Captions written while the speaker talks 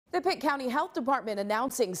The Pitt County Health Department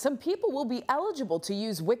announcing some people will be eligible to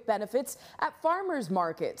use WIC benefits at farmers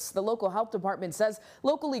markets. The local health department says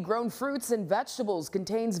locally grown fruits and vegetables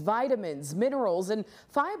contains vitamins, minerals, and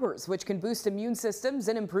fibers, which can boost immune systems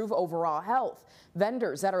and improve overall health.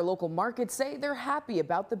 Vendors at our local markets say they're happy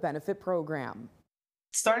about the benefit program.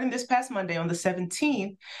 Starting this past Monday on the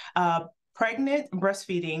 17th, pregnant,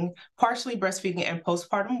 breastfeeding, partially breastfeeding, and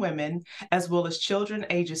postpartum women, as well as children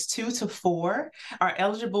ages 2 to 4, are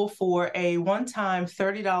eligible for a one-time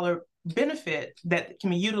 $30 benefit that can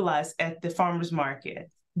be utilized at the farmers market.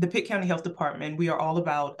 The Pitt County Health Department, we are all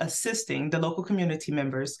about assisting the local community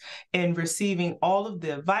members in receiving all of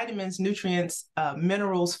the vitamins, nutrients,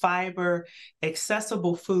 minerals, fiber,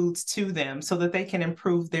 accessible foods to them so that they can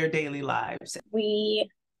improve their daily lives. We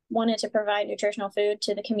wanted to provide nutritional food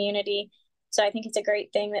to the community. So I think it's a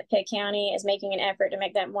great thing that Pitt County is making an effort to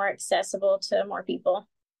make that more accessible to more people.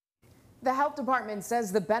 The health department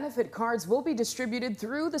says the benefit cards will be distributed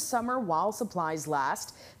through the summer while supplies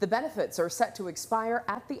last. The benefits are set to expire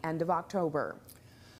at the end of October.